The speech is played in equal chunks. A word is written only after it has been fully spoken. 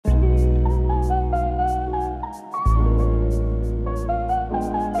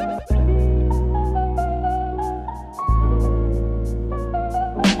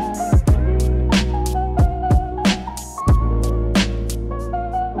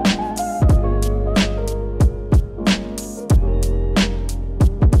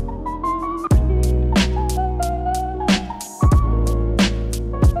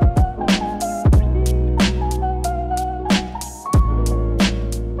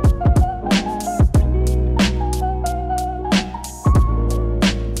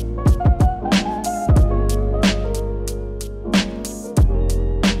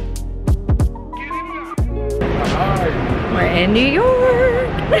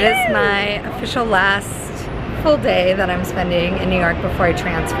It is my official last full day that I'm spending in New York before I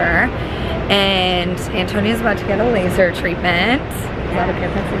transfer. And Antonia's about to get a laser treatment. Is that okay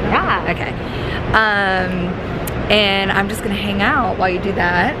if I say that? Yeah. Okay. And I'm just gonna hang out while you do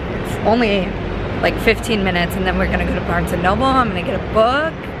that. It's only like 15 minutes, and then we're gonna go to Barnes & Noble. I'm gonna get a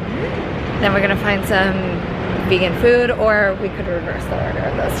book. Then we're gonna find some vegan food, or we could reverse the order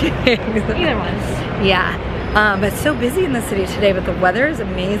of those two things. Either one. Yeah. But it's so busy in the city today, but the weather is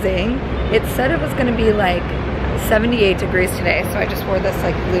amazing. It said it was gonna be like 78 degrees today, so I just wore this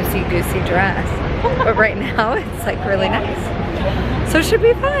like loosey-goosey dress. But right now it's like really nice. So it should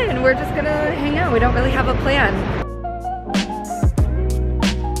be fun. We're just gonna hang out. We don't really have a plan.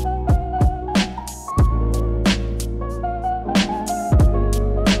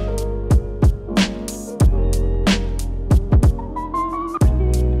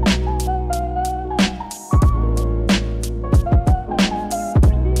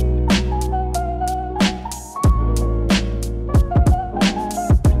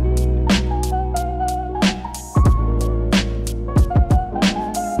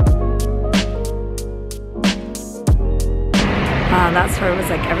 That store was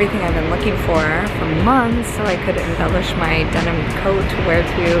like everything I've been looking for months, so I could embellish my denim coat to wear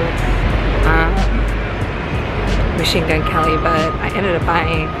to Machine Gun Kelly, but I ended up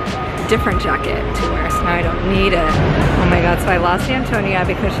buying a different jacket to wear, so now I don't need it. Oh my god, so I lost Antonia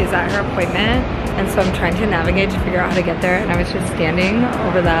because she's at her appointment, and so I'm trying to navigate to figure out how to get there, and I was just standing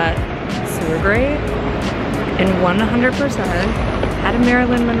over that sewer grate, and 100% had a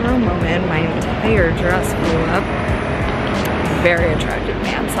Marilyn Monroe moment. My entire dress blew up. Very attractive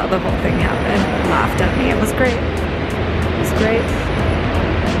man saw the whole thing happen, laughed at me. It was great. It was great.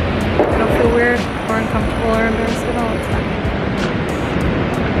 I don't feel weird or uncomfortable or embarrassed at all. It's fine.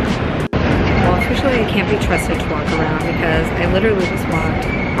 Well, officially I can't be trusted to walk around because I literally just walked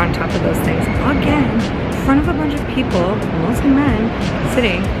on top of those things again in front of a bunch of people, mostly men,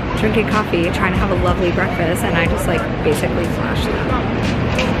 sitting, drinking coffee, trying to have a lovely breakfast, and I just like basically flashed them.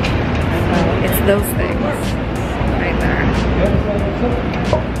 So it's those things. Right there.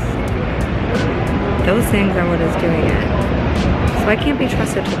 Those things are what is doing it. So I can't be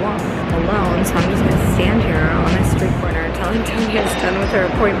trusted to walk alone, so I'm just gonna stand here on a street corner until Antonia's done with her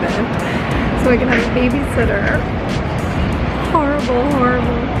appointment so I can have a babysitter. Horrible,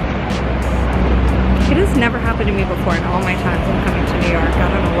 horrible. It has never happened to me before in all my times I'm coming to New York.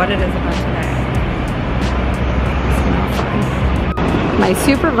 I don't know what it is about today. It's not fun. My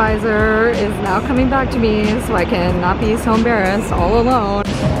supervisor is now coming back to me so I can not be so embarrassed all alone.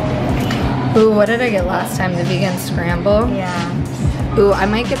 Ooh, what did I get last time? The vegan scramble? Yeah. Ooh, I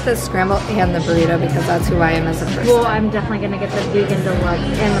might get the scramble and the burrito because that's who I am as a person. Well, I'm definitely gonna get the vegan deluxe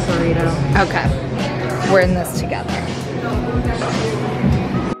and the burrito. Okay. We're in this together.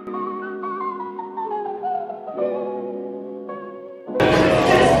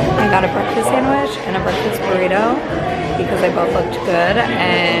 I got a breakfast sandwich and a breakfast burrito because they both looked good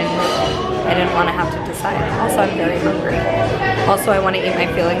and I didn't want to have to decide. Also, I'm very hungry. Also, I want to eat my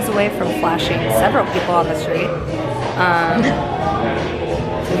feelings away from flashing several people on the street.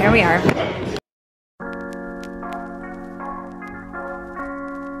 So here we are.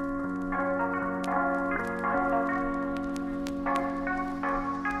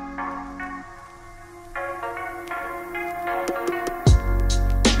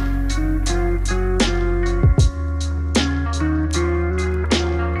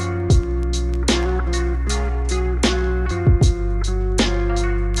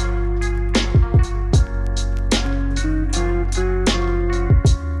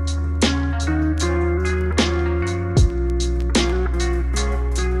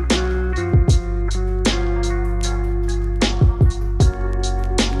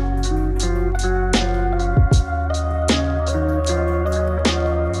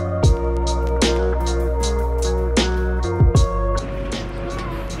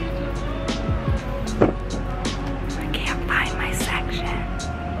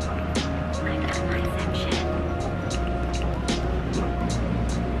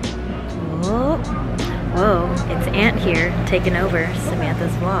 Whoa, it's Ant here, taking over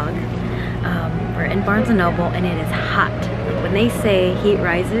Samantha's vlog. We're in Barnes & Noble and it is hot. Like when they say heat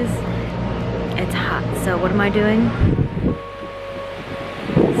rises, it's hot. So what am I doing?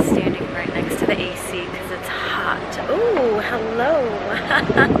 Standing right next to the AC because it's hot. Oh, hello.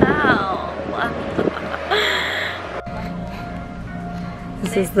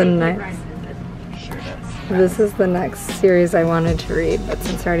 This is the next series I wanted to read, but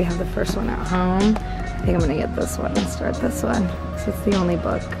since I already have the first one at home, I think I'm gonna get this one and start this one. So it's the only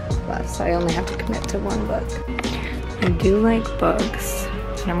book left, so I only have to commit to one book. I do like books,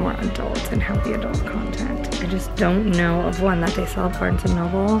 kind of more adult and healthy adult content. I just don't know of one that they sell at Barnes &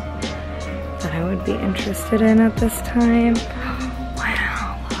 Noble that I would be interested in at this time.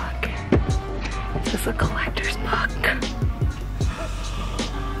 Wow, look. Is this a collector's book?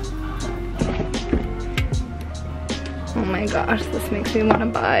 Oh my gosh, this makes me want to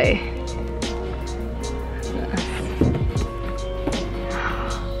buy.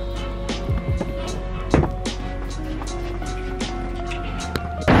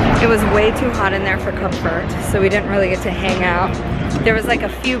 It was way too hot in there for comfort, so we didn't really get to hang out. There was like a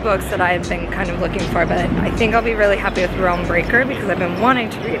few books that I had been kind of looking for, but I think I'll be really happy with Realm Breaker because I've been wanting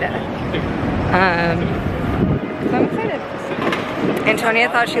to read it. So I'm excited. Antonia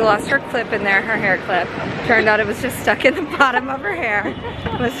thought she lost her clip in there, her hair clip. Turned out it was just stuck in the bottom of her hair.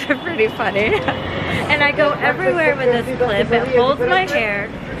 It was pretty funny. And I go everywhere with this clip. It holds my hair.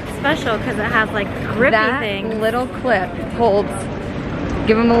 Special because it has like grippy things. That little clip holds,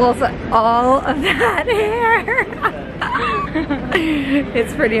 give him a little, all of that hair.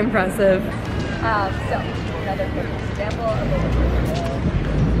 It's pretty impressive. So, another quick example of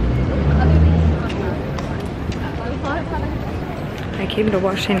I came to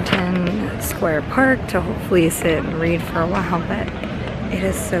Washington Square Park to hopefully sit and read for a while, but it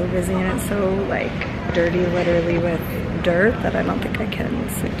is so busy and it's so like dirty literally with dirt that I don't think I can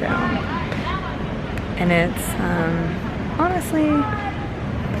sit down. And it's honestly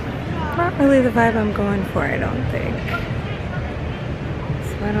not really the vibe I'm going for, I don't think.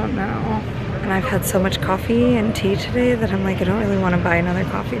 So I don't know. And I've had so much coffee and tea today that I'm like, I don't really want to buy another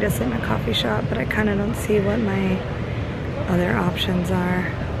coffee to sit in a coffee shop, but I kind of don't see what my other options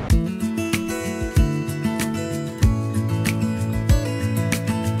are.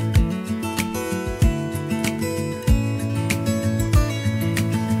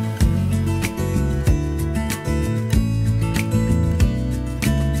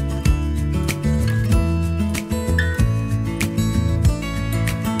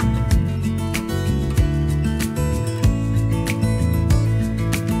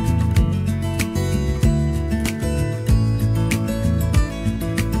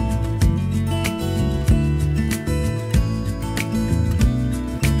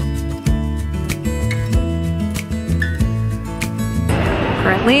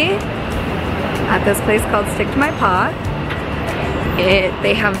 Currently at this place called Stick to My Pot.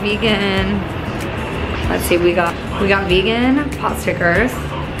 They have vegan, let's see, we got vegan pot stickers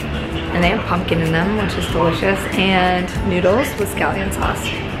and they have pumpkin in them, which is delicious, and noodles with scallion sauce.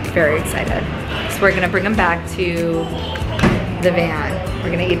 Very excited. So we're gonna bring them back to the van.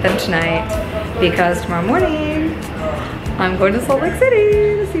 We're gonna eat them tonight because tomorrow morning I'm going to Salt Lake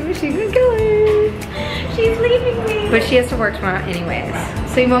City to see Machine Gun Kelly. She's leaving me. But she has to work tomorrow anyways,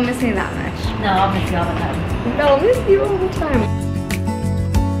 so you won't miss me that much. No, I'll miss you all the time. No, I'll miss you all the time.